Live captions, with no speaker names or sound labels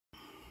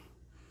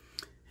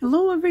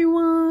Hello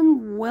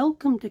everyone,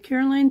 welcome to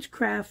Caroline's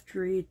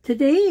Craftery.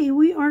 Today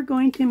we are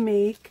going to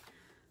make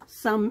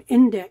some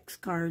index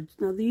cards.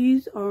 Now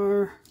these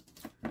are,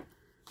 I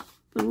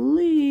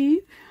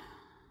believe,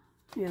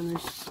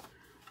 there's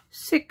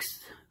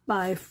 6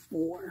 by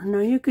 4. Now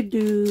you could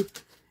do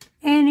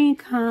any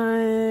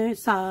kind,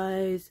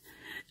 size,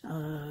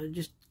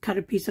 just cut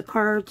a piece of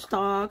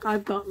cardstock.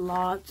 I've got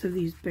lots of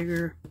these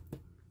bigger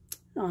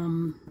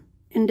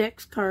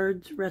index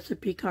cards,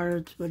 recipe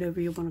cards,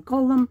 whatever you want to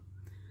call them.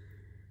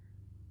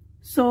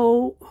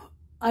 So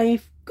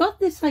I've got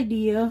this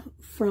idea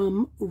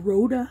from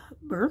Rhoda.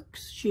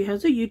 She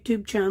has a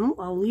YouTube channel.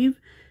 I'll leave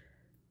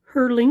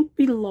her link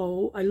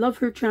below. I love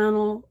her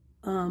channel.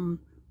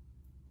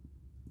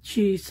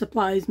 She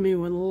supplies me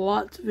with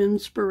lots of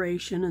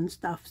inspiration and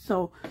stuff.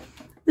 So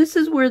this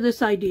is where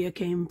this idea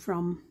came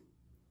from.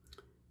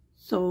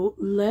 So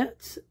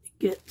let's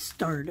get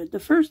started. The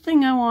first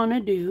thing I want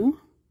to do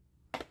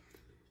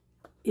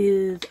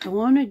is I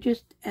want to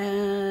just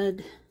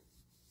add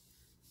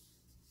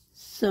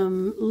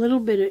some little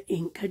bit of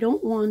ink. I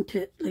don't want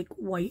it like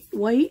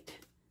white.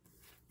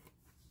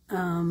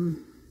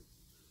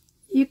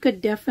 You could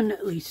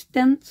definitely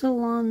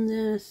stencil on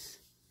this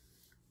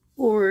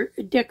or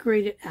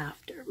decorate it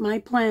after. My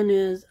plan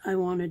is I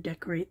want to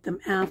decorate them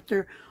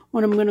after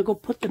when I'm going to go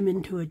put them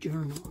into a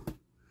journal.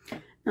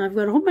 Now I've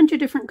got a whole bunch of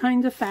different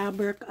kinds of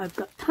fabric. I've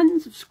got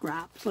tons of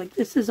scraps. Like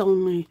this is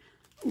only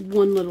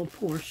one little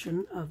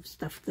portion of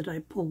stuff that I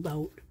pulled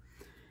out.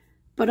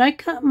 But I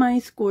cut my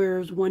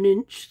squares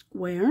 1-inch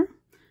square.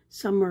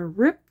 Some are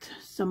ripped,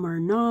 some are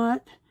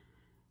not.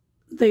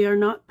 They are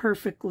not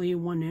perfectly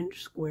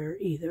 1-inch square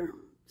either.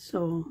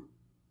 So,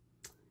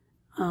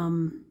 you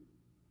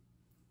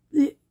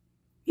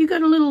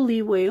got a little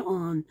leeway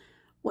on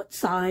what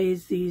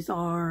size these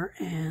are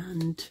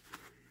and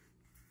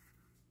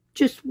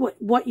just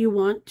what you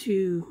want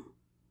to,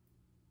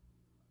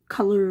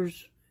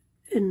 colors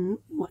and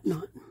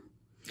whatnot.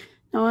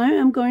 Now I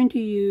am going to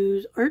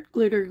use art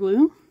glitter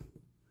glue.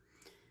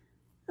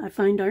 I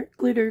find art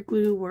glitter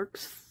glue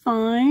works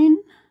fine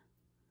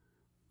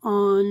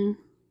on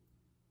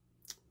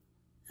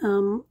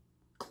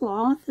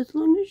cloth as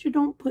long as you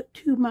don't put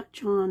too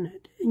much on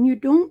it. And you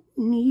don't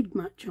need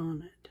much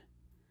on it.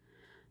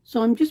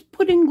 So I'm just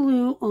putting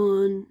glue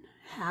on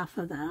half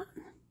of that.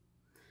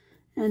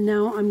 And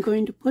now I'm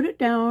going to put it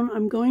down.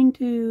 I'm going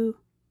to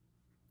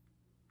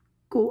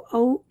go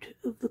out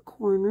of the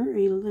corner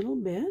a little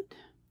bit.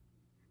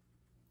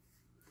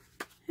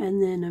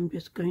 And then I'm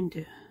just going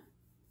to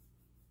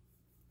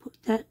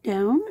put that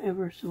down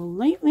ever so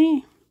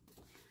lightly.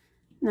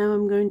 Now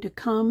I'm going to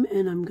come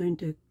and I'm going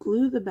to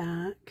glue the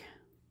back.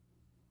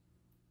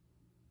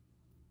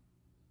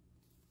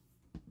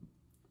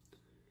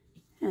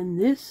 And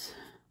this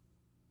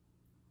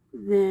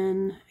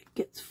then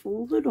gets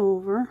folded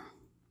over.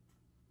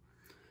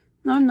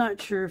 Now I'm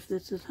not sure if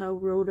this is how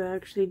Rhoda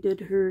actually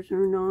did hers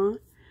or not.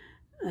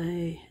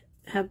 I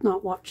have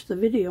not watched the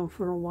video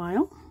for a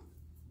while.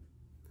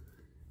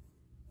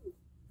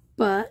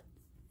 But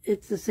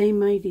it's the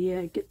same idea,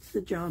 it gets the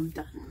job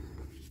done.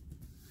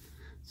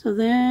 So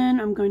then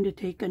I'm going to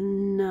take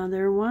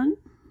another one.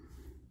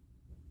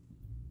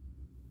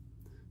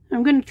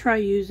 I'm going to try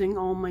using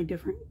all my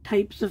different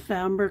types of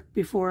fabric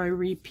before I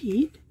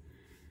repeat.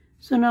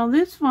 So now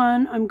this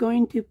one I'm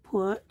going to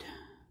put,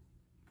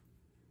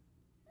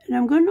 and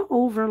I'm going to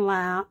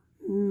overlap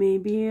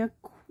maybe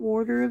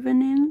 1/4 of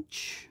an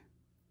inch.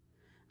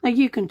 Like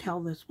you can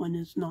tell this one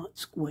is not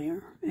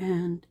square,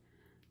 and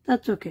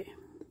that's okay.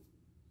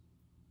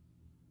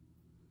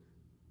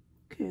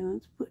 Okay,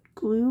 let's put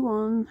glue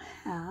on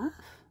half.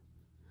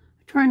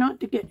 I try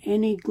not to get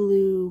any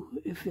glue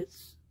if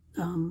it's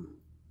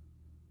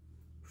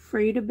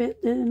frayed a bit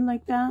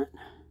like that.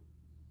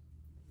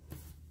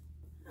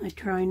 I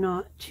try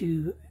not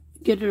to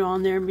get it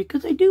on there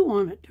because I do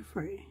want it to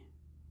fray.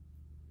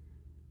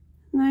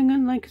 And I'm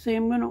going to, like I say,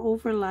 I'm going to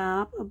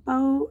overlap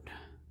about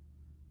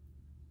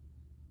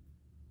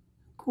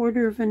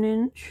 1/4 of an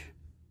inch.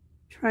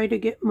 Try to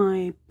get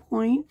my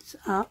points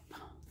up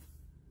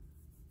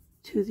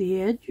to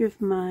the edge of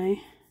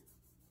my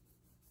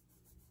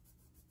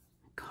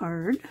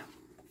card.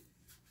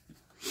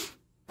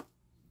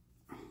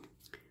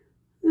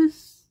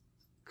 This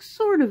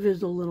sort of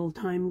is a little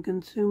time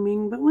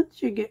consuming, but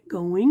once you get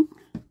going,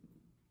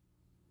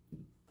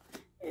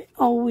 it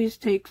always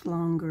takes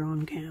longer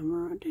on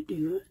camera to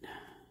do it.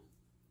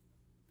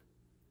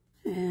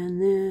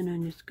 And then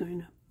I'm just going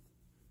to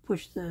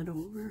push that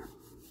over.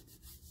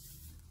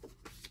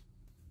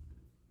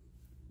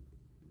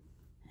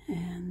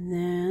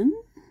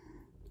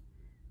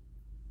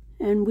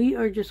 And we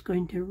are just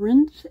going to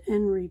rinse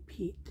and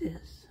repeat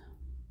this.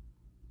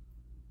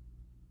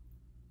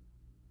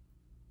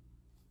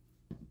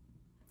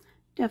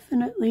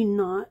 Definitely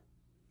not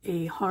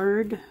a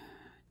hard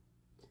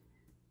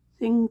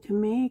thing to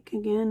make.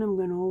 Again, I'm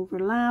going to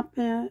overlap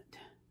it.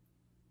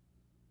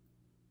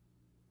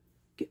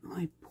 Get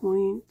my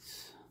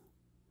points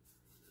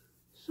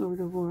sort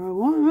of where I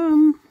want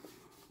them.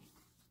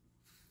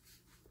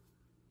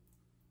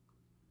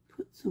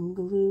 Put some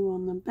glue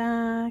on the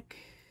back.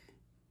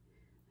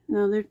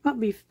 Now there's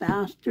probably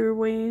faster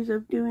ways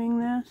of doing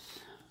this,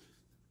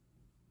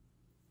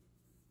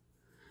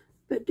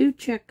 but do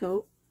check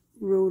out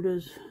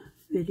Rhoda's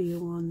video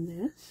on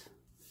this.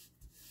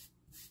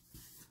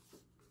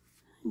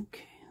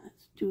 Okay,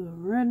 let's do a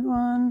red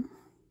one.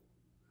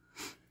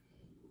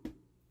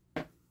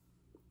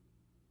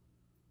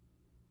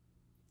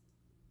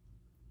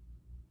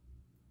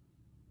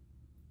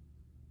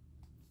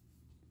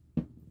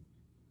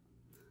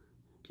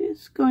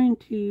 Just going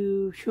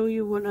to show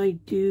you what I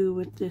do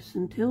with this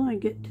until I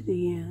get to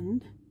the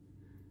end.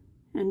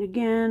 And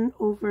again,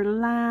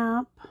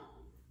 overlap.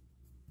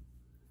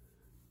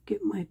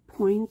 Get my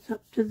points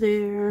up to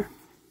there.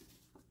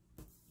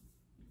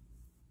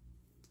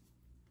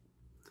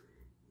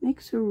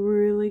 Makes a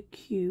really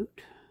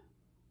cute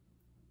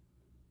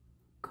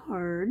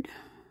card.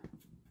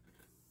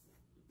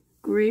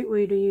 Great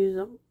way to use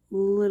up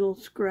little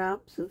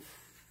scraps of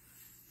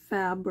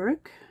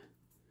fabric.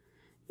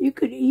 You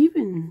could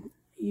even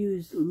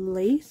use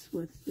lace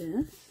with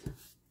this.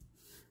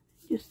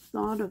 Just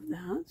thought of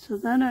that. So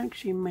that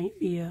actually might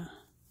be a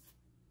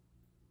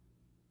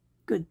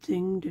good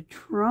thing to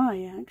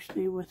try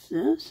actually with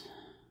this.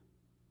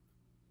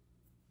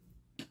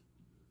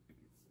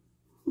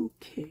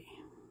 Okay.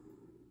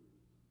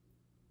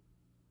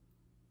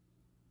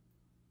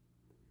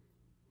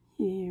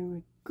 Here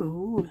we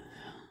go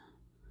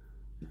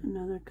with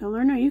another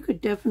color. Now you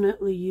could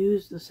definitely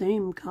use the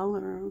same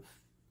color of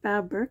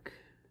fabric.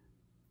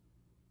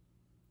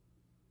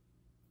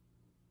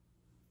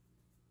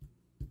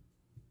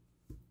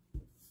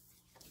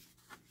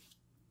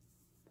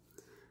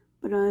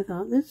 But I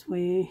thought this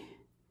way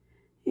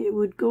it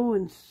would go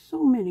in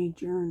so many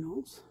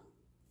journals.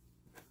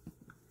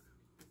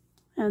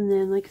 And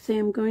then, like I say,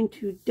 I'm going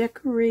to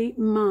decorate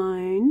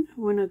mine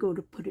when I go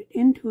to put it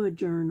into a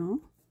journal.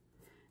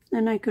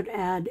 Then I could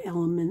add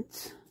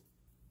elements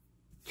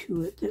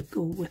to it that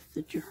go with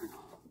the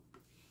journal.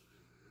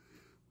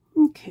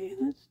 Okay,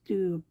 let's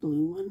do a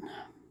blue one.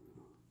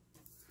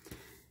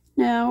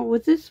 Now,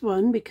 with this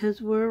one,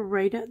 because we're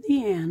right at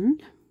the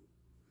end,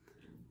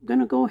 I'm going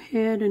to go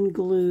ahead and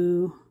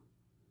glue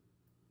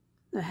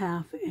the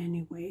half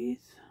anyways,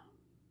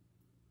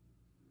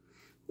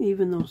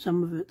 even though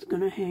some of it's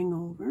going to hang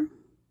over.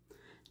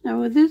 Now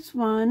with this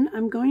one,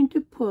 I'm going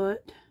to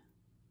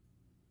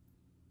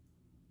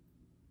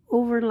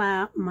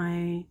overlap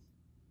my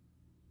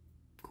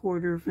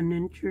 1/4 of an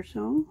inch or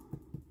so.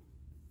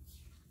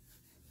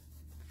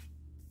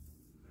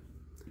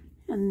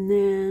 And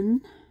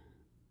then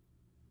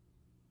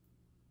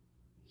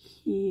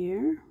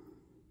here.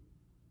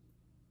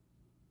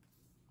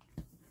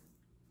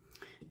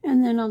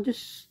 And then I'll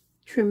just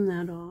trim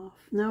that off.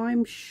 Now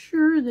I'm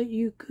sure that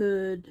you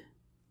could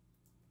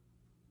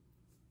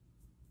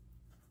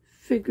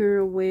figure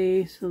a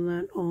way so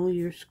that all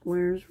your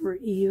squares were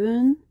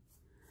even.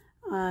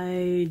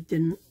 I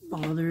didn't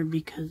bother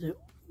because it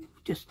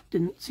just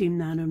didn't seem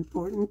that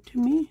important to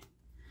me.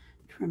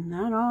 Trim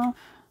that off.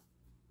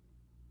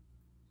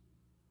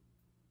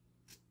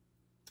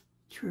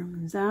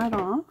 Trim that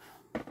off.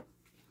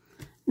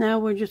 Now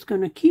we're just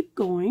going to keep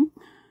going.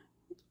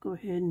 Go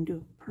ahead and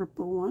do a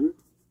purple one.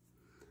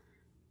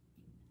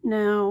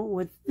 Now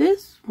with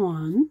this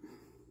one,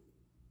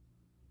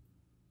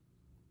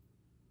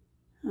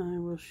 I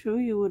will show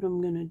you what I'm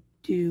going to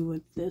do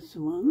with this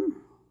one.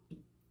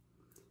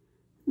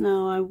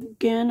 Now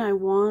again, I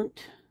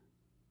want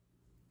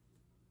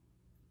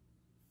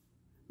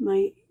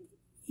my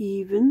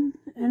even,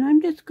 and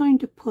I'm just going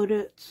to put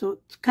it so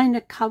it's kind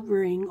of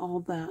covering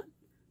all that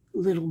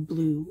little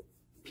blue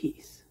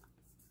piece.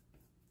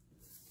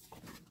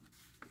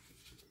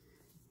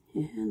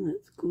 And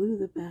let's glue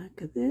the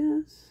back of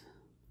this.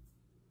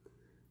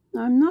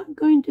 Now I'm not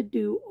going to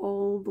do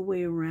all the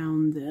way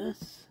around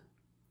this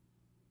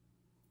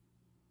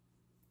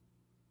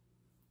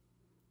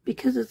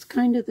because it's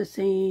kind of the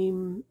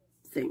same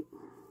thing.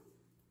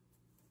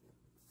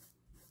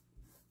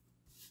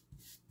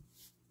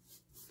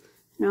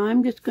 Now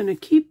I'm just going to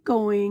keep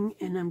going,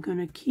 and I'm going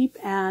to keep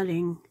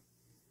adding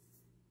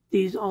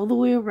these all the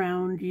way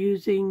around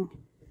using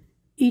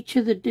each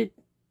of the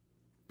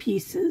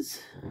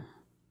pieces.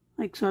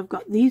 Like so, I've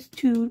got these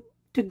two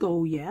to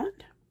go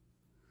yet.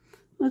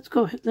 Let's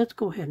go ahead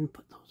and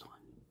put those on.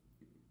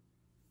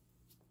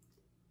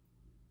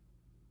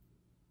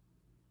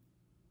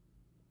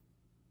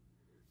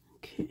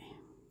 Okay.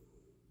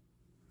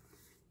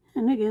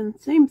 And again,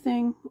 same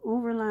thing.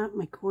 Overlap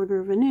my 1/4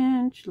 of an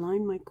inch.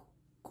 Line my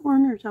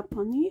corners up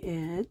on the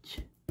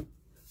edge.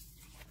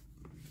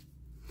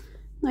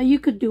 Now you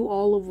could do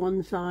all of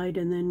one side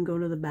and then go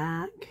to the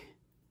back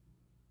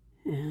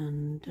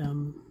and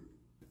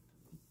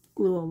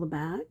glue all the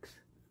backs.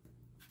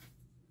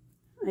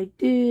 I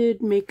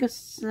did make a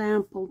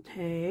sample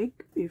tag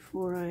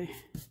before I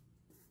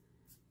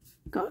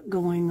got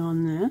going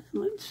on this.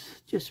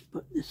 Let's just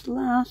put this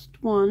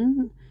last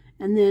one,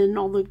 and then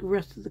all the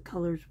rest of the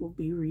colors will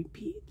be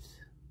repeats.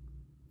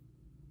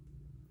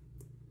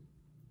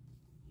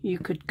 You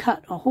could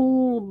cut a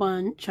whole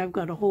bunch. I've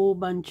got a whole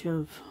bunch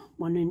of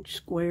 1-inch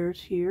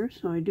squares here,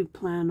 so I do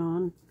plan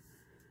on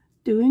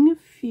doing a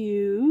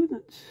few.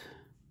 Let's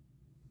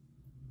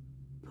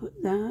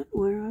put that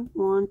where I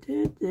want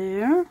it,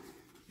 there.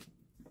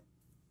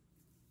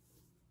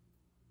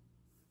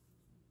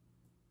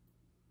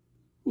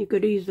 You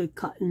could easily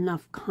cut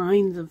enough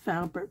kinds of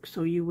fabric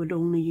so you would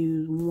only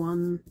use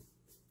one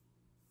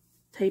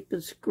type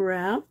of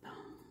scrap.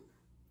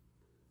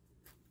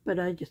 But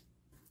I just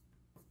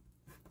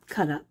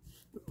cut up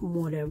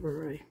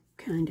whatever I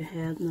kind of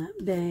had in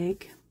that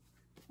bag.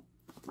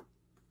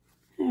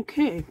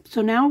 Okay,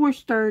 so now we're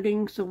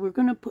starting, so we're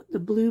going to put the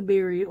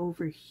blueberry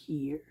over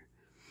here.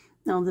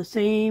 Now the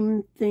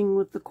same thing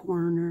with the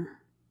corner.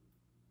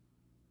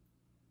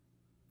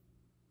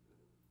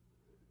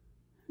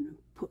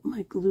 Put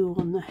my glue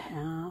on the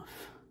half,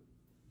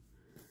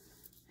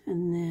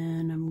 and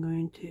then I'm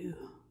going to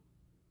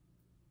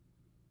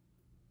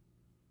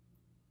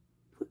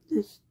put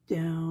this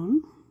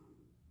down.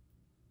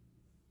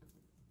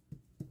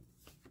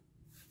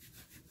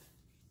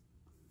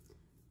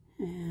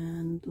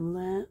 And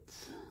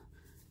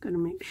gotta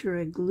make sure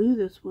I glue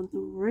this one the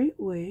right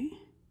way.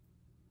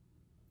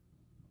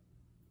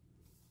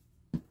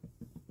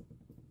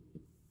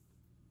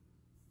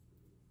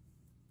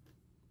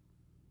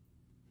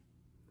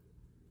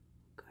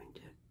 Going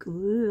to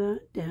glue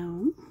that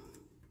down.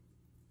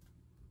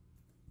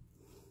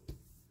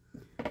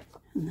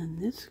 And then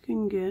this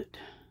can get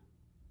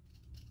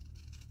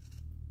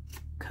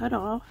cut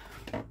off,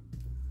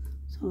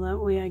 so that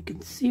way I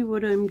can see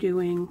what I'm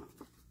doing.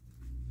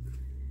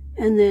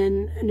 And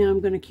then now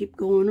I'm going to keep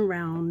going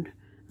around.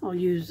 I'll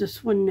use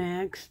this one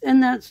next.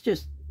 And that's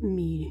just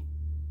me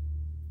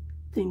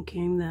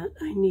thinking that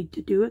I need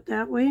to do it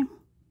that way.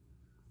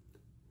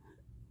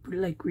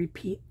 Like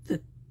repeat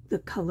the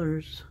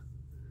colors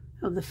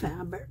of the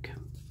fabric.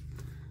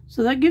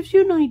 So that gives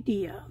you an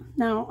idea.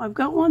 Now I've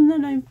got one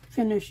that I've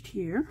finished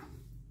here.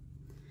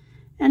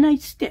 And I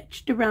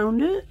stitched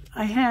around it.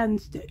 I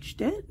hand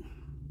stitched it.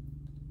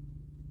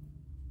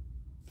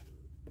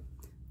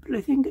 But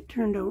I think it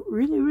turned out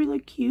really, really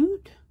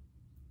cute.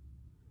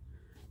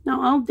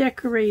 Now I'll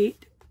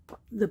decorate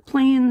the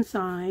plain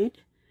side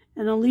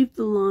and I'll leave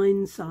the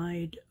line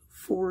side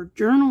for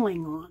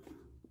journaling on.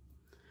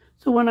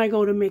 So when I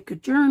go to make a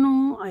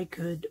journal, I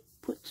could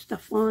put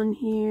stuff on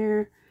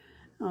here,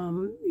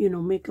 you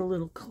know, make a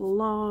little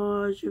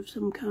collage of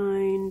some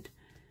kind.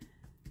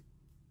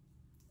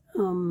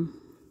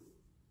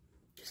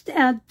 Just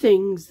add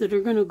things that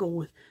are going to go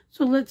with.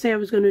 So let's say I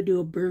was going to do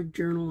a bird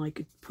journal. I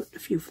could put a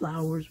few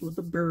flowers with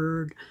a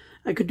bird.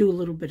 I could do a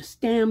little bit of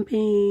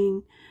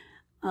stamping.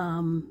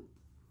 I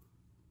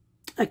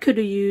could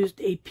have used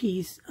a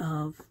piece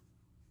of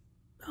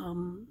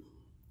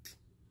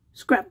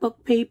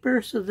scrapbook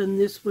paper. So then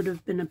this would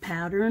have been a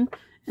pattern.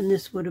 And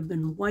this would have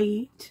been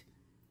white.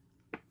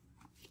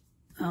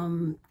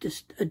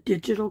 Just a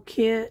digital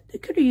kit. I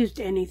could have used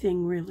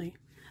anything really.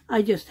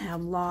 I just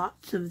have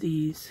lots of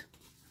these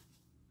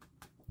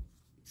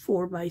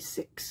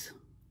 4x6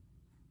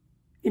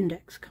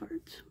 index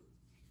cards.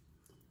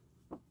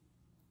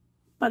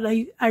 But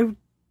I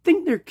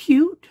think they're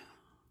cute.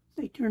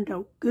 They turned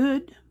out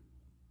good.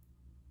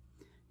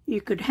 You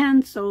could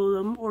hand sew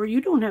them, or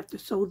you don't have to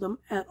sew them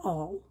at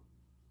all.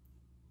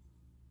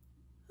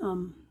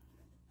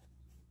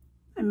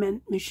 I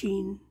meant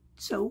machine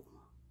sew.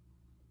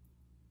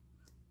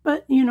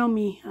 But you know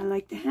me, I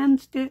like to hand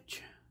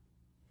stitch.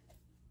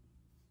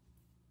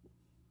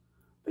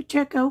 But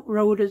check out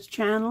Rhoda's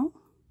channel.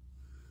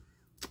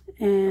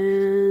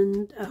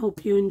 And I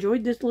hope you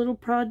enjoyed this little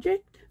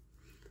project.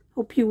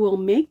 Hope you will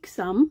make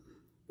some.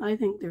 I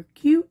think they're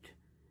cute.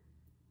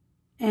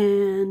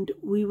 And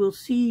we will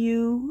see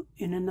you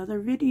in another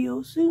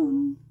video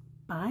soon.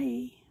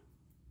 Bye.